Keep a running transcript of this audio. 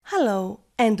Hello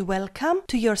and welcome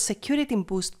to your Security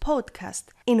Boost podcast,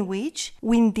 in which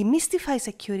we demystify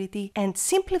security and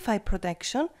simplify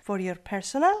protection for your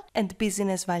personal and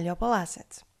business valuable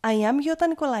assets. I am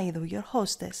Yota Nikolaidou, your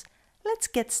hostess. Let's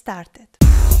get started.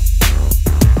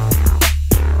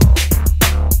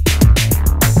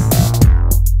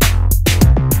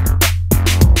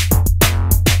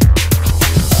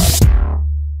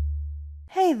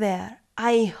 Hey there,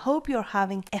 I hope you're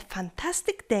having a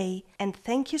fantastic day and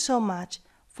thank you so much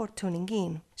for tuning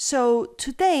in. So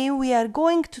today we are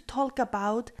going to talk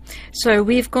about... So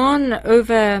we've gone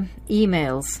over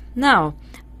emails. Now,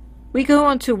 we go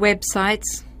onto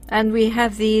websites and we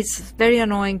have these very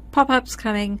annoying pop-ups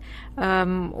coming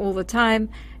all the time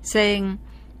saying,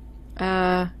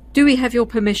 do we have your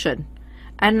permission?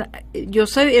 And you're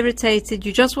so irritated,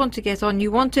 you just want to get on,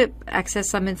 you want to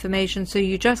access some information, so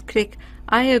you just click,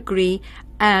 I agree,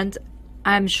 and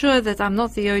I'm sure that I'm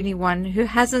not the only one who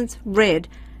hasn't read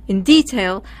in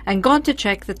detail and gone to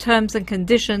check the terms and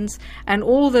conditions and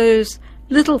all those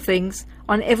little things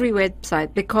on every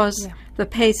website because the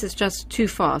pace is just too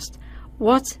fast.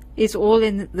 What is all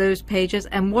in those pages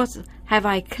and what have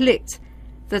I clicked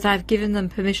that I've given them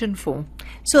permission for?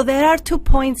 So there are 2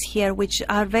 points here which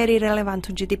are very relevant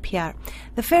to GDPR.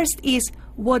 The first is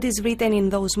what is written in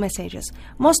those messages.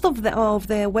 Most of the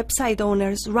website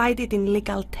owners write it in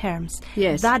legal terms.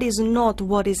 Yes. That is not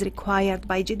what is required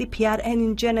by GDPR and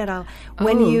in general.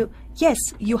 When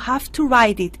you have to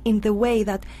write it in the way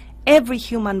that every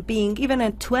human being, even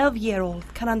a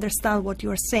 12-year-old, can understand what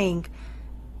you are saying.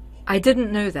 I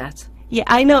didn't know that. Yeah,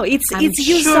 I know. It's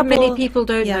usable. Sure many people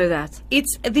don't know that.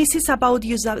 This is about the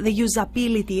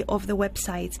usability of the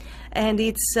websites, and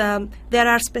there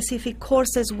are specific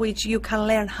courses which you can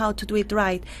learn how to do it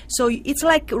right. So it's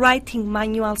like writing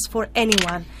manuals for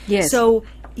anyone. Yes. So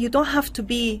you don't have to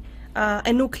be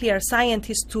a nuclear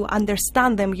scientist to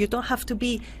understand them. You don't have to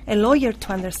be a lawyer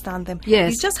to understand them.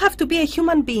 Yes. You just have to be a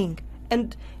human being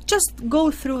and just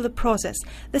go through the process.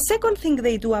 The second thing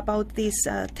they do about this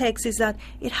text is that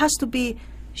it has to be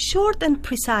short and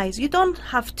precise. You don't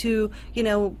have to,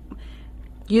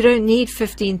 You don't need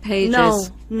 15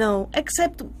 pages. No,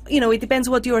 except, it depends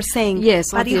what you are saying.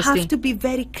 Yes, but obviously. you have to be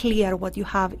very clear what you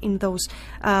have in those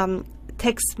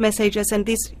text messages and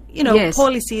these, Yes.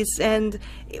 policies. And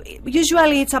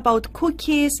usually it's about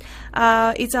cookies,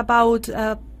 it's about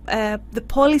the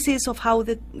policies of how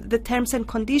the terms and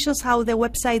conditions, how the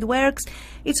website works.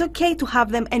 It's okay to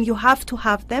have them, and you have to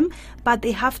have them, but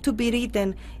they have to be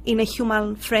written in a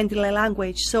human-friendly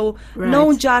language. So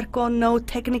no jargon, no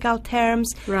technical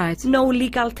terms, no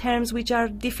legal terms which are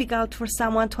difficult for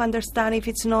someone to understand if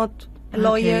it's not a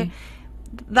lawyer. Okay.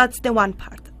 That's the one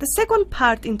part. The second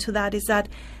part into that is that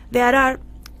there are,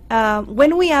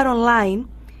 when we are online,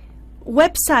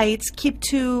 websites keep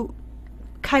to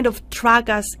kind of track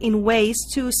us in ways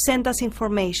to send us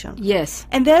information. Yes.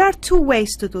 And there are 2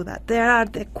 ways to do that. There are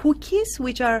the cookies,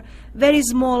 which are very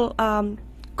small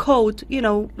code,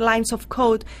 lines of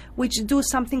code, which do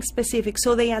something specific.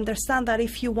 So they understand that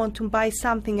if you want to buy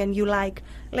something and you like,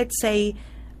 let's say,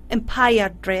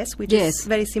 Empire dress, which is a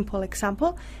very simple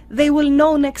example, they will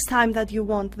know next time that you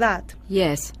want that.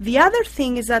 Yes. The other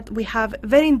thing is that we have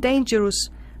very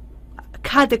dangerous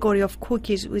category of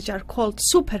cookies which are called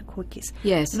super cookies.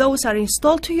 Yes. Those are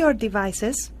installed to your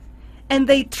devices and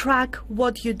they track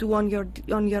what you do on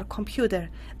your computer.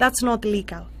 That's not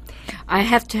legal. I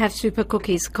have to have super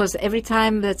cookies because every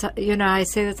time that I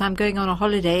say that I'm going on a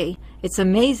holiday, it's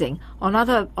amazing.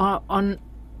 On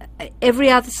every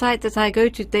other site that I go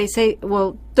to, they say,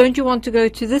 well, don't you want to go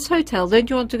to this hotel? Don't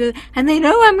you want to go? And they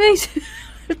know I'm going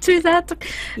to that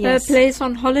place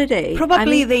on holiday.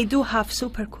 Probably they do have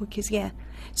super cookies, yeah.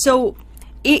 So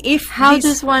how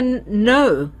does one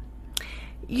know?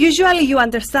 Usually you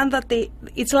understand that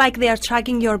it's like they are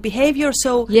tracking your behavior.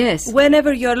 So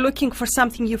whenever you're looking for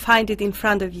something, you find it in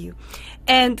front of you.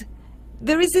 And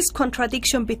there is this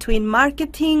contradiction between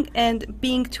marketing and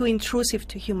being too intrusive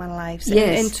to human lives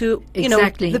and to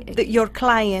your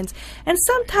clients. And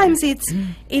sometimes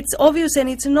it's obvious and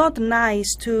it's not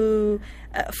nice to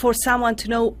for someone to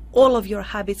know all of your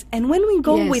habits. And when we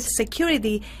go with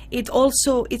security, it's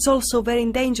also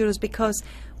very dangerous because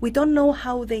we don't know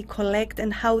how they collect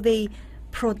and how they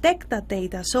protect that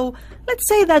data. So let's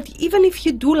say that even if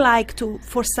you do like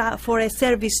for a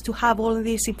service to have all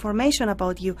this information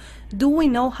about you, do we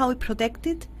know how we protect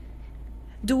it?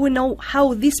 Do we know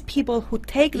how these people who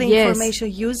take the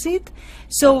information use it?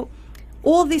 So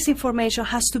all this information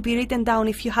has to be written down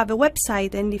if you have a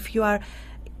website, and if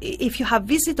you have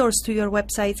visitors to your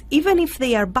websites, even if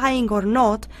they are buying or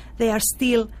not, they are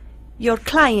still your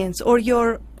clients or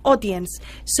your audience.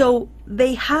 So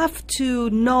they have to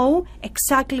know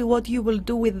exactly what you will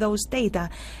do with those data.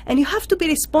 And you have to be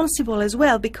responsible as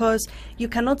well, because you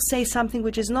cannot say something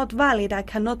which is not valid. I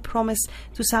cannot promise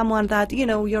to someone that,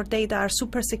 your data are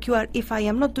super secure if I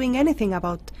am not doing anything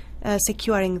about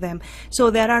securing them. So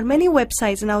there are many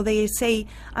websites now, they say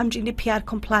I'm GDPR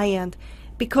compliant,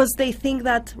 because they think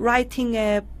that writing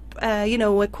a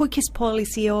cookies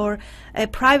policy or a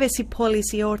privacy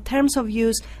policy or terms of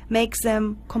use makes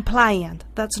them compliant.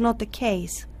 That's not the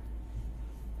case.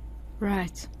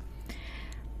 Right.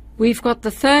 We've got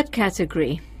the third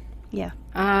category. Yeah.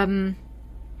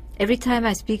 Every time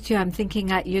I speak to you, I'm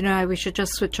thinking, we should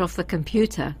just switch off the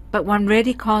computer. But one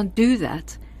really can't do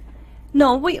that.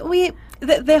 No,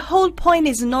 the whole point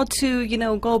is not to,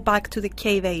 go back to the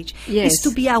cave age. Yes. It's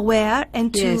to be aware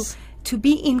and to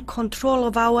be in control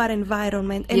of our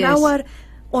environment. And our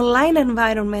online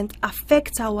environment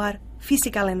affects our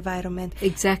physical environment.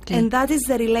 Exactly. And that is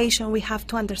the relation we have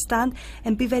to understand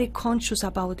and be very conscious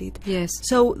about it. Yes.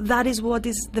 So that is what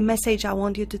is the message I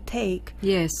want you to take.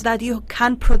 Yes. That you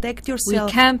can protect yourself.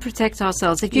 We can protect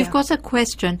ourselves. If you've got a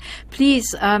question,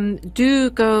 please do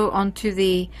go onto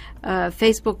the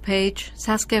Facebook page,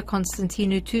 Saskia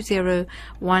Constantinou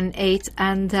 2018,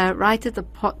 and right at the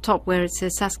top where it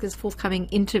says Saskia's forthcoming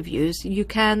interviews, you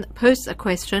can post a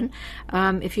question.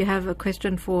 If you have a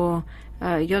question for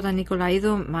Yoda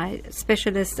Nicolaidou, my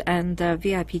specialist and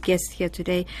VIP guest here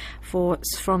today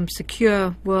from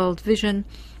Secure World Vision,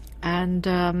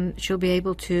 and she'll be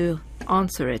able to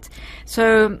answer it.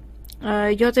 So,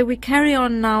 Yoda, we carry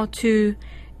on now to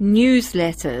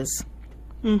newsletters.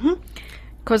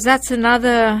 Because that's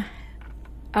another,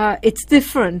 it's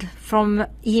different from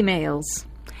emails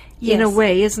in a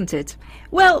way, isn't it?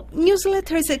 Well,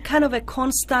 newsletter is a kind of a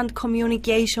constant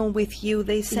communication with you.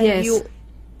 They send you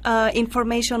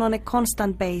information on a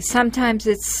constant basis. Sometimes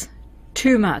it's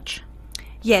too much.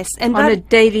 Yes, and on a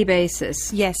daily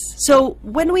basis. Yes. So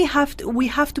when we have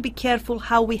to be careful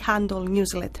how we handle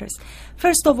newsletters.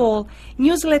 First of all,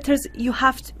 newsletters, you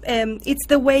have to, it's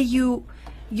the way you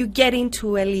get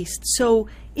into a list. So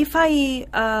if I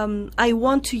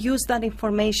want to use that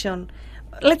information,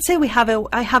 let's say I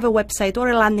have a website or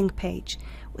a landing page.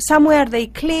 Somewhere they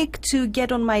click to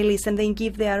get on my list and they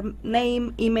give their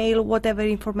name, email, whatever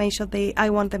information I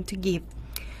want them to give.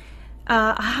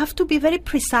 I have to be very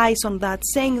precise on that,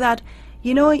 saying that,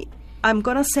 I'm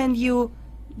going to send you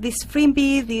this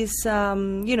freebie, this,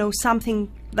 something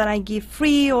that I give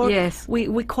free, or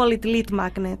we call it lead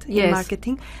magnet in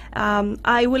marketing.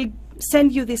 I will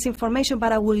send you this information,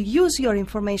 but I will use your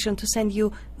information to send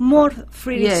you more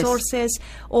free resources,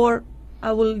 or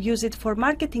I will use it for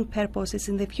marketing purposes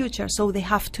in the future, so they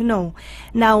have to know.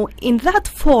 Now, in that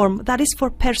form, that is for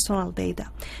personal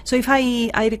data. So if I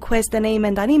request a name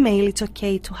and an email, it's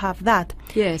okay to have that.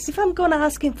 Yes. If I'm going to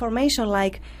ask information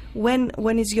like when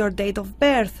is your date of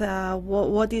birth,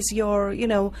 what is your,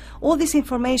 all this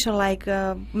information like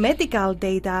medical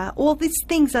data, all these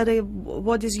things that,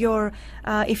 what is your,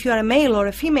 if you are a male or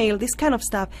a female, this kind of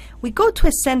stuff, we go to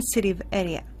a sensitive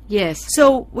area. Yes.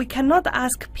 So we cannot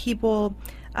ask people,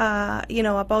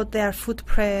 about their food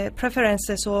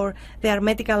preferences or their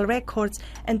medical records,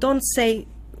 and don't say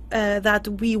that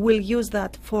we will use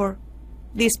that for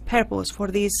this purpose, for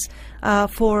this,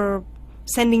 for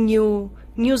sending you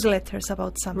newsletters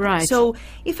about something. Right. So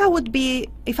if I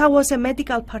was a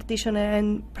medical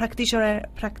practitioner,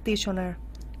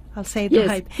 I'll say it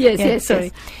right. Yes, sorry.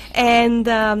 Yes. And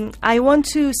I want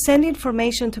to send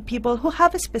information to people who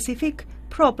have a specific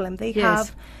problem. They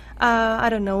have,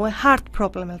 a heart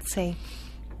problem, let's say.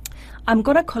 I'm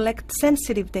going to collect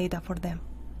sensitive data for them,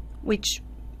 which,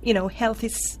 health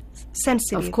is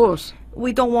sensitive. Of course.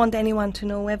 We don't want anyone to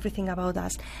know everything about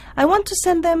us. I want to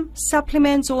send them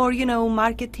supplements or,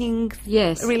 marketing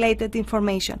related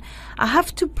information. I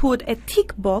have to put a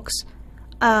tick box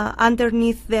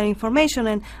underneath their information,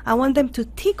 and I want them to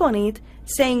tick on it,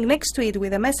 saying next to it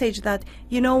with a message that,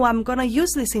 I'm going to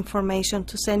use this information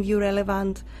to send you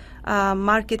relevant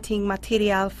marketing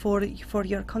material for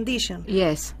your condition.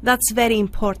 Yes. That's very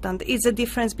important. It's a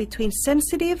difference between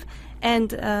sensitive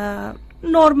and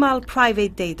normal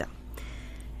private data.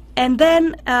 And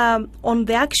then on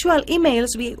the actual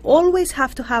emails, we always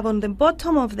have to have on the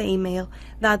bottom of the email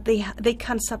that they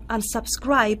can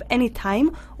unsubscribe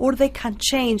anytime, or they can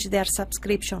change their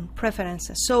subscription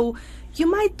preferences. So you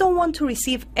might don't want to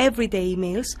receive everyday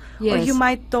emails, or you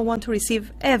might don't want to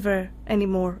receive ever any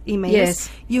more emails. Yes.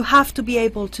 You have to be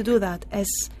able to do that as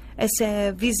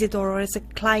a visitor or as a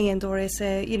client or as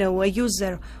a a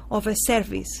user of a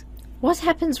service. What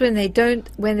happens when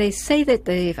they say that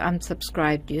they've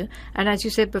unsubscribed you, and as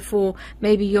you said before,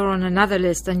 maybe you're on another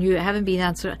list and you haven't been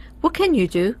answered? What can you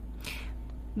do?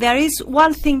 There is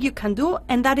one thing you can do,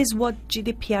 and that is what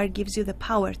GDPR gives you the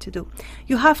power to do.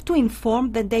 You have to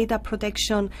inform the Data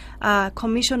Protection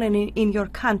Commission in your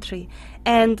country.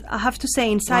 And I have to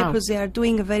say, in Cyprus, They are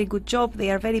doing a very good job.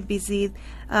 They are very busy.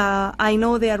 I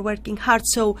know they are working hard.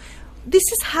 So this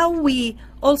is how we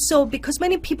also, because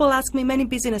many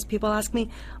business people ask me,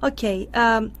 okay,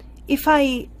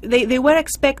 they were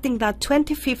expecting that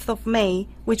 25th of May,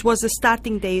 which was the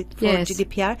starting date for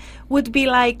GDPR, would be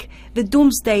like the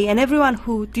doomsday, and everyone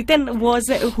who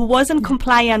wasn't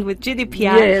compliant with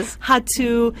GDPR had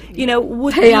to,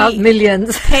 would pay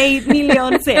millions.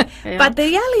 Yeah. But the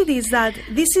reality is that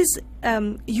this is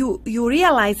you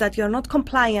realize that you're not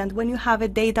compliant when you have a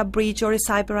data breach or a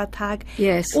cyber attack,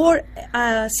 or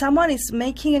someone is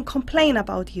making a complaint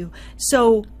about you.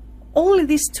 So only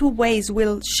these two ways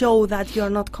will show that you're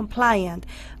not compliant.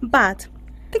 But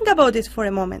think about it for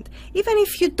a moment. Even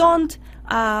if you don't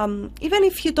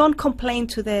complain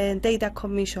to the data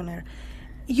commissioner,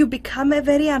 you become a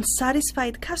very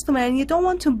unsatisfied customer and you don't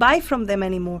want to buy from them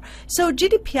anymore. So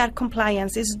GDPR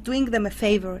compliance is doing them a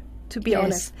favor, to be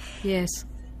honest. Yes.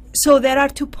 So there are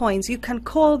 2 points. You can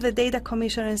call the data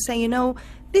commissioner and say,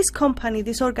 this company,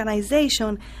 this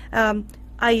organization,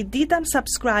 I did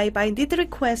unsubscribe, I did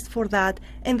request for that,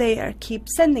 and they keep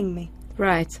sending me.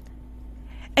 Right.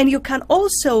 And you can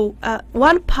also,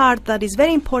 one part that is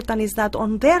very important is that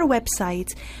on their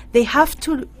websites, they have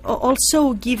to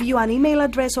also give you an email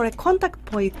address or a contact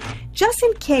point, just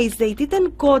in case they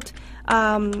didn't do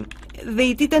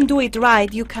it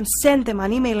right. You can send them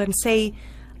an email and say,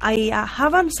 I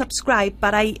haven't subscribed,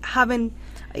 but I haven't,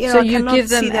 so you give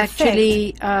them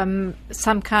actually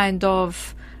some kind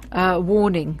of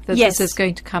warning that this is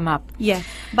going to come up. Yeah,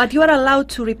 but you are allowed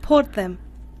to report them.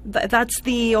 That's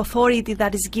the authority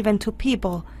that is given to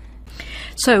people.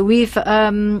 So we've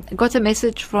got a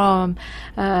message from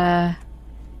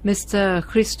Mr.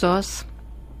 Christos,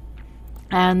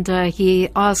 and he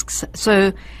asks,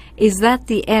 so is that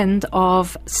the end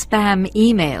of spam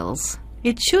emails?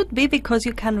 It should be, because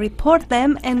you can report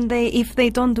them, and if they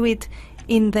don't do it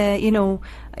in the,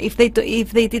 if they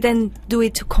didn't do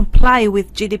it to comply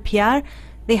with GDPR,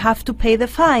 they have to pay the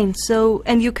fine. So,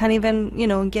 and you can even,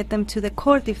 get them to the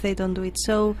court if they don't do it.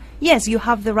 So, yes, you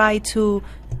have the right to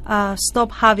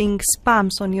stop having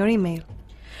spams on your email.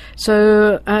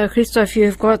 So, Christo, if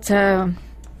you've got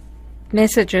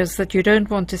messages that you don't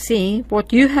want to see,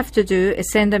 what you have to do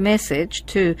is send a message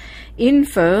to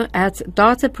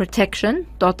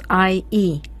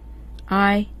info@dataprotection.ie.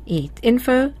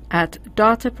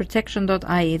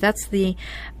 info@dataprotection.ie. That's the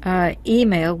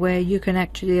email where you can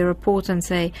actually report and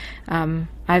say,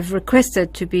 I've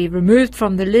requested to be removed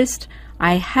from the list.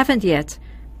 I haven't yet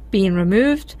been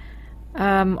removed.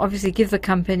 Obviously give the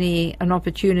company an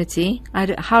opportunity.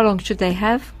 How long should they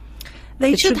have?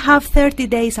 They should have 30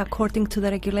 days according to the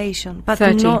regulation, but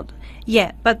 30.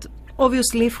 But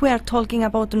obviously if we are talking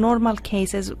about normal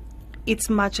cases, it's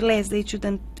much less. It should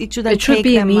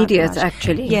be immediate,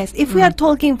 actually. Yes, if we are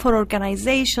talking for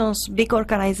organizations, big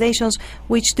organizations,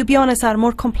 which to be honest are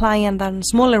more compliant than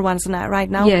smaller ones right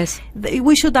now,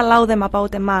 we should allow them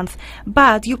about a month.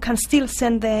 But you can still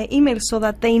send the email so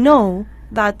that they know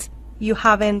that you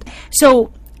haven't. So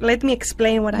let me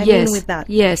explain what I mean with that.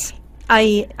 Yes.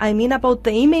 I mean about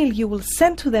the email you will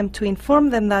send to them to inform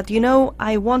them that,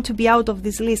 I want to be out of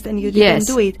this list and you didn't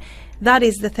do it. That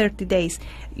is the 30 days.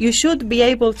 You should be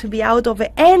able to be out of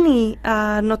any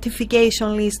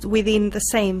notification list within the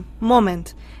same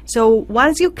moment. So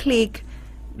once you click,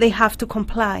 they have to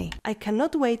comply. I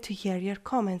cannot wait to hear your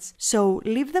comments. So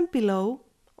leave them below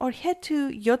or head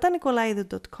to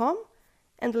iotanikolaidou.com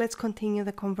and let's continue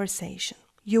the conversation.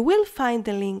 You will find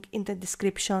the link in the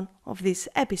description of this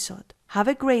episode. Have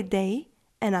a great day,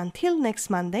 and until next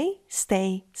Monday,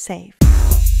 stay safe.